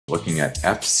Looking at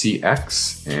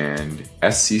FCX and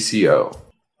SCCO.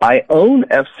 I own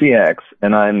FCX,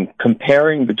 and I'm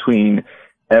comparing between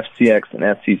FCX and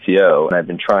SCCO, and I've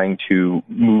been trying to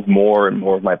move more and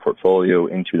more of my portfolio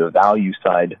into the value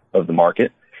side of the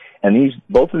market. And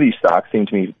both of these stocks seem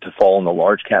to me to fall in the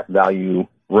large cap value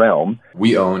realm.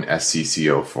 We own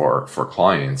SCCO for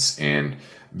clients, and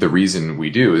the reason we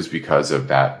do is because of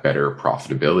that better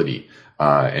profitability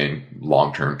and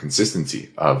long-term consistency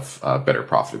of better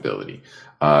profitability.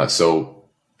 So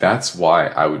that's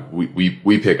why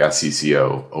we pick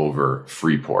SCCO over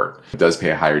Freeport. It does pay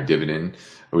a higher dividend.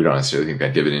 We don't necessarily think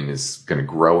that dividend is going to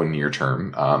grow in near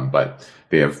term, but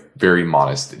they have very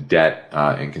modest debt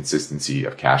and consistency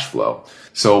of cash flow.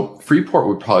 So Freeport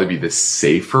would probably be the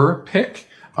safer pick,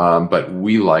 but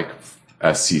we like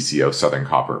SCCO, Southern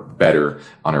Copper, better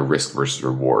on a risk versus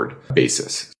reward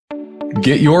basis.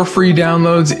 Get your free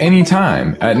downloads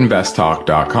anytime at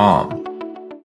InvestTalk.com.